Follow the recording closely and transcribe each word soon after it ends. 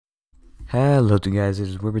Hello to you guys, this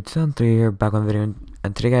is Robert3 here, back on the video,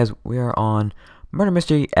 and today guys, we are on Murder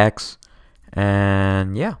Mystery X,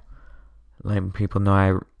 and yeah, letting people know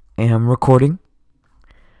I am recording,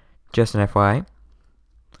 just an FYI,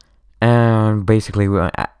 and basically,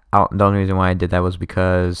 the only reason why I did that was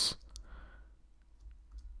because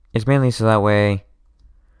it's mainly so that way,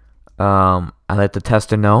 I let the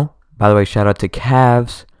tester know. By the way, shout out to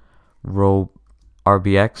Cavs,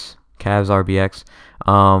 RBX, Cavs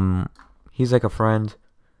RBX, he's like a friend.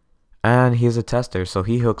 And he's a tester, so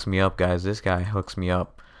he hooks me up, guys. This guy hooks me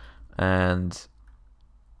up. And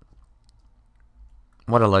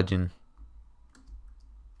what a legend.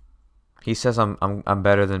 He says I'm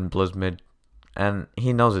better than Blizzmid, and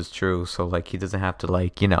he knows it's true, so like he doesn't have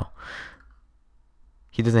to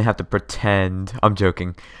he doesn't have to pretend. I'm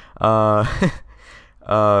joking. Uh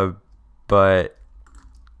but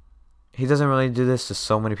he doesn't really do this to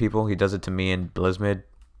so many people. He does it to me and Blizzmid.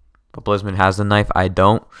 But Blizzmid has the knife, I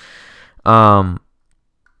don't. So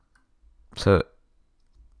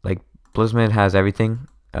like Blizzmid has everything.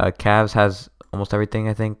 Cavs has almost everything,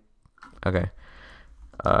 I think. Okay.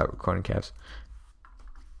 Recording Cavs.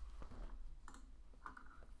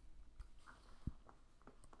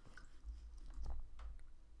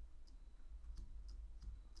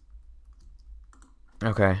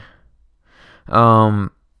 Okay.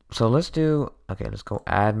 So let's do, okay, let's go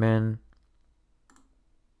admin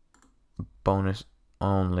bonus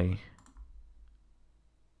only.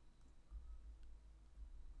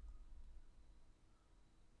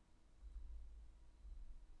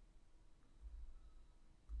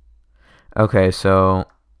 Okay, so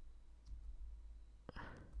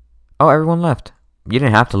oh, everyone left. You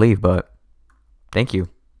didn't have to leave, but thank you.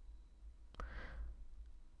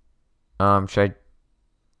 Should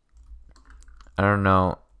I don't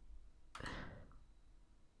know.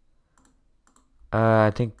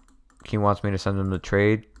 I think he wants me to send him the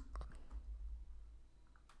trade.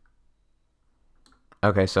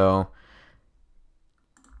 Okay, so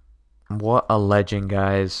what a legend,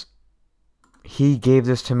 guys. He gave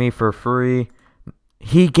this to me for free.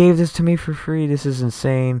 He gave this to me for free. This is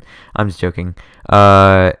insane. I'm just joking.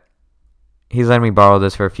 He's letting me borrow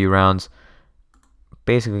this for a few rounds.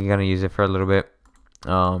 Basically gonna use it for a little bit.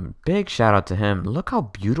 Big shout out to him. Look how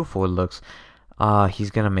beautiful it looks. He's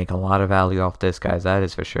gonna make a lot of value off this, guys. That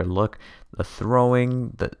is for sure. Look, the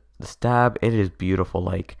throwing, the stab, it is beautiful.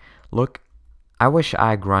 Like, look, I wish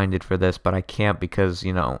I grinded for this, but I can't because,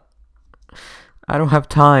 you know, I don't have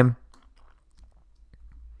time.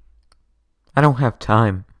 I don't have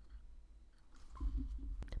time.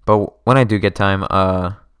 But when I do get time,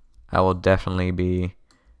 I will definitely be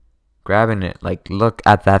grabbing it. Like, look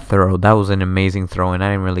at that throw. That was an amazing throw, and I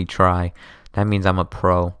didn't really try. That means I'm a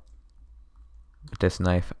pro with this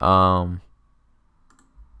knife. Ooh,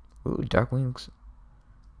 Dark Wings.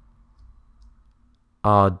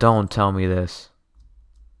 Oh, don't tell me this.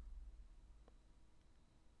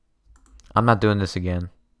 I'm not doing this again.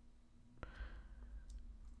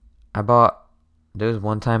 There was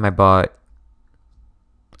one time I bought,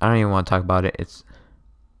 I don't even want to talk about it.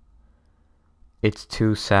 It's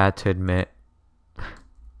too sad to admit.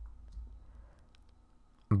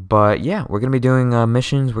 But yeah, we're gonna be doing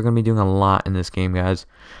missions. We're gonna be doing a lot in this game, guys.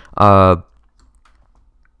 Trying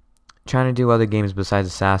to do other games besides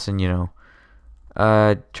Assassin, you know.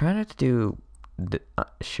 Trying not to do the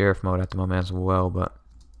sheriff mode at the moment as well, but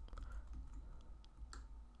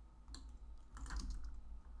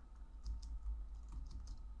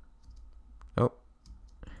oh,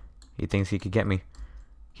 he thinks he could get me.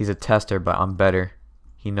 He's a tester, but I'm better.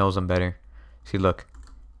 He knows I'm better. See, look.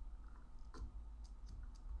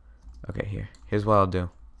 Okay, here's what I'll do.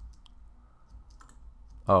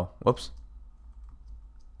 Oh, whoops.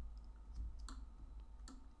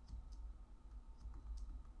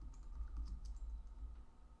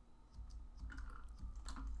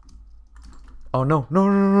 Oh no, no,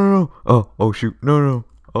 no, no, no, no. Oh shoot. No, no.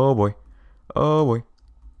 Oh boy. Oh boy.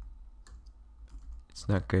 It's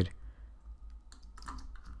not good.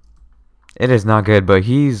 It is not good, but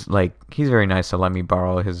he's very nice to let me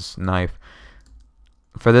borrow his knife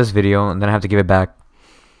for this video, and then I have to give it back.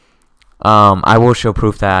 I will show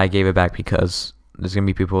proof that I gave it back because there's gonna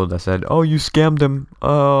be people that said, "Oh, you scammed him."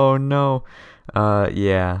 Oh no.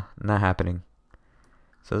 Yeah, not happening.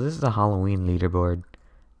 So this is the Halloween leaderboard.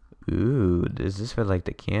 Ooh, is this for like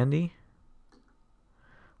the candy?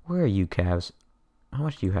 Where are you, Cavs? How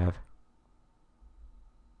much do you have?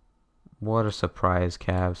 What a surprise,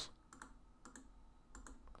 Cavs.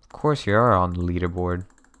 Of course you are on the leaderboard.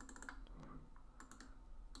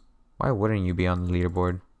 Why wouldn't you be on the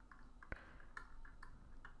leaderboard?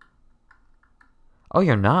 Oh,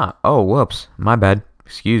 you're not. Oh, whoops. My bad.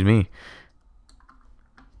 Excuse me.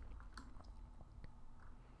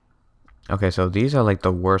 Okay, so these are like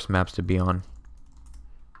the worst maps to be on.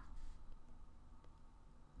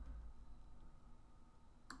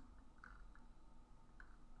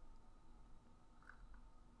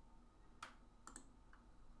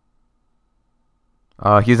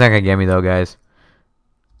 He's not gonna get me though, guys.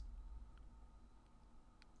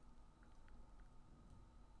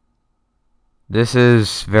 This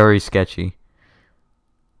is very sketchy.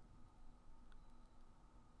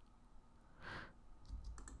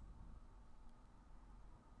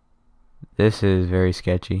 This is very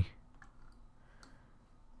sketchy.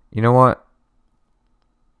 You know what?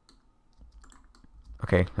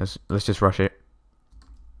 Okay, let's just rush it.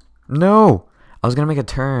 No! I was gonna make a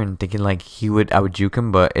turn thinking like I would juke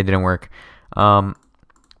him, but it didn't work. But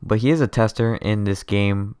he is a tester in this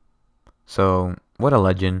game, so what a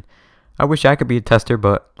legend. I wish I could be a tester,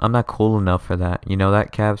 but I'm not cool enough for that. You know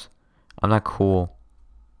that, Cavs? I'm not cool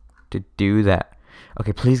to do that.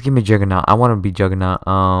 Okay, please give me Juggernaut. I want to be Juggernaut.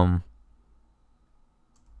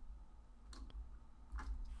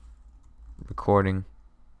 Recording.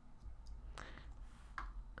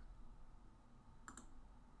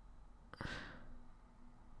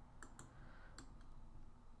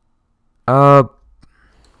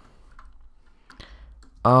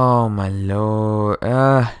 Oh my lord.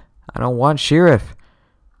 I don't want Sheriff.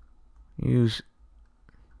 Use.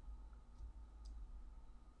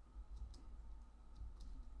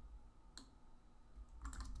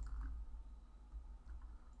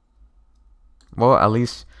 Well, at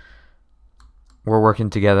least we're working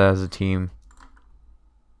together as a team.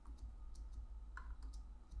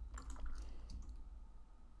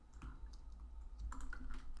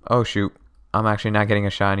 Oh shoot. I'm actually not getting a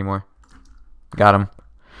shot anymore. Got him.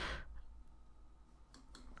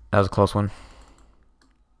 That was a close one.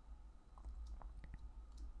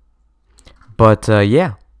 But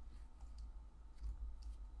yeah.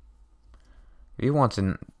 If you want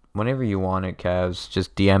to, whenever you want it, Cavs,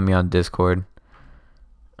 just DM me on Discord.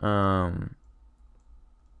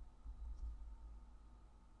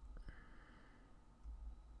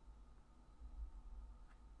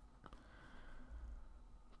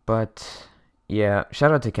 But yeah,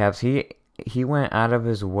 shout out to Cavs. He went out of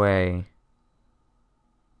his way.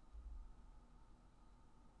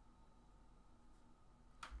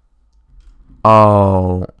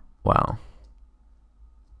 Oh, wow.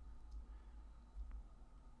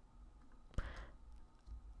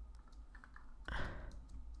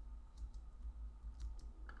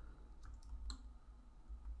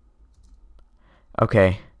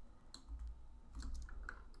 Okay.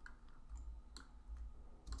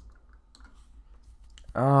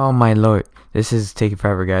 Oh my lord. This is taking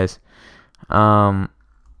forever, guys.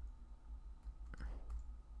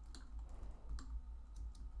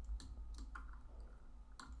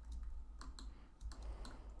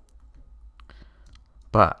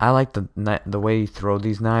 But I like the way you throw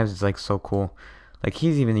these knives. It's like so cool. Like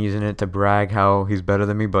he's even using it to brag how he's better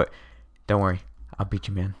than me, but don't worry. I'll beat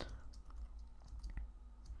you, man.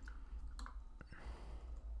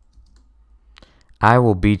 I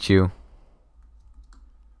will beat you.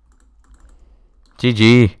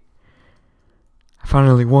 GG. I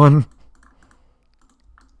finally won.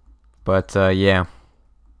 But yeah.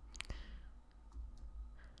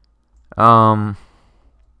 We're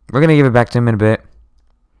gonna give it back to him in a bit.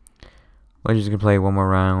 We're just gonna play one more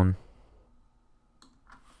round.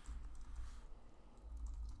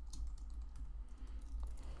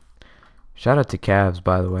 Shout out to Cavs,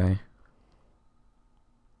 by the way.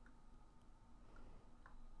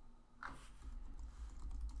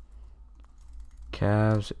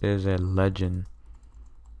 Cavs is a legend.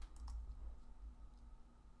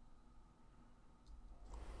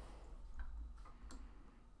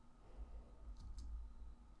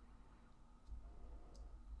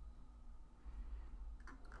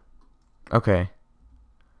 Okay.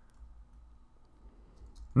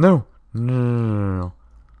 No. No.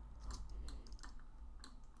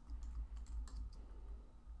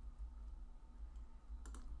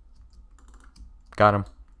 Got him.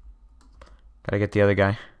 Gotta get the other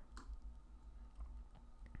guy.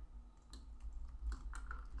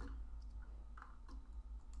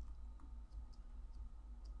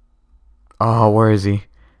 Oh, where is he?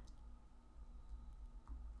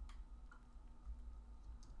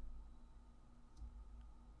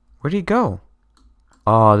 Where'd he go?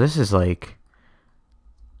 Oh, this is like...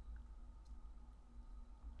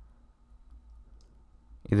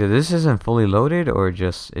 Either this isn't fully loaded or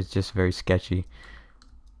it's just very sketchy.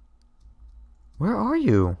 Where are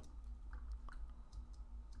you?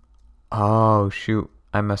 Oh, shoot.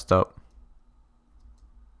 I messed up.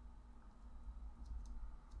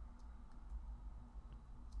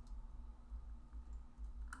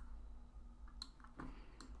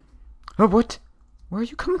 Oh, what? Where are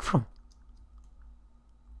you coming from?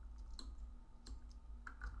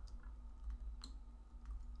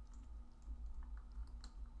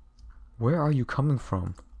 Where are you coming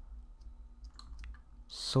from?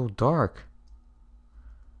 So dark.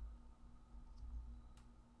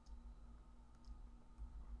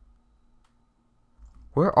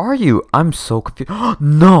 Where are you? I'm so confused.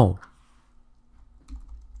 No!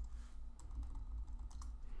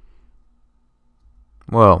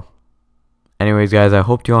 Well, anyways, guys, I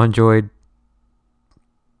hope you all enjoyed.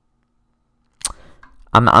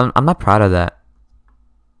 I'm not proud of that.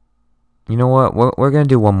 You know what? We're gonna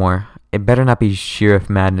do one more. It better not be sheer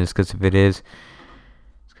madness, because if it is,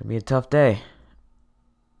 it's gonna be a tough day.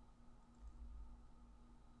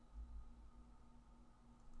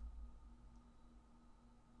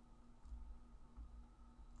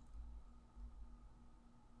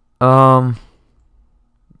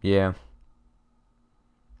 Yeah.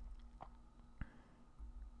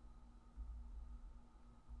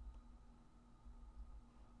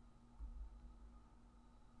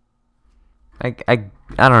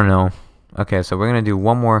 I don't know. Okay, so we're gonna do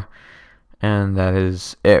one more, and that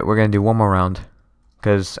is it. We're gonna do one more round,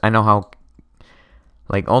 because I know how.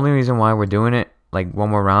 Like, only reason why we're doing it, like, one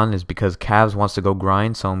more round is because Cavs wants to go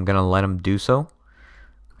grind, so I'm gonna let him do so,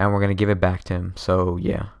 and we're gonna give it back to him. So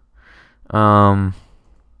yeah.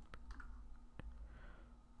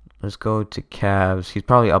 Let's go to Cavs. He's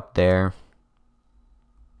probably up there.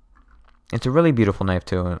 It's a really beautiful knife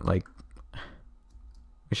too. Like,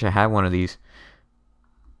 wish I had one of these,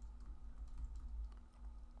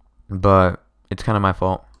 but it's kind of my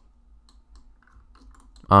fault.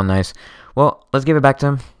 Oh, nice. Well, let's give it back to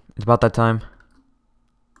him. It's about that time.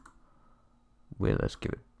 Wait, let's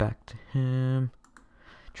give it back to him.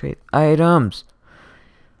 Trade items.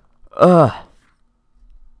 There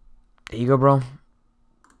you go, bro.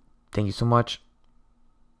 Thank you so much.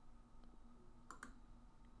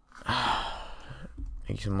 Thank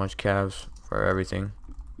you so much, Cavs, for everything.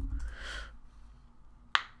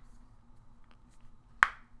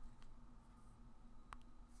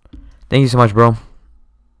 Thank you so much, bro.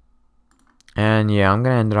 And yeah, I'm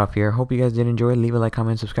gonna end it off here. Hope you guys did enjoy. Leave a like,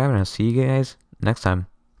 comment, subscribe, and I'll see you guys next time.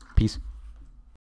 Peace.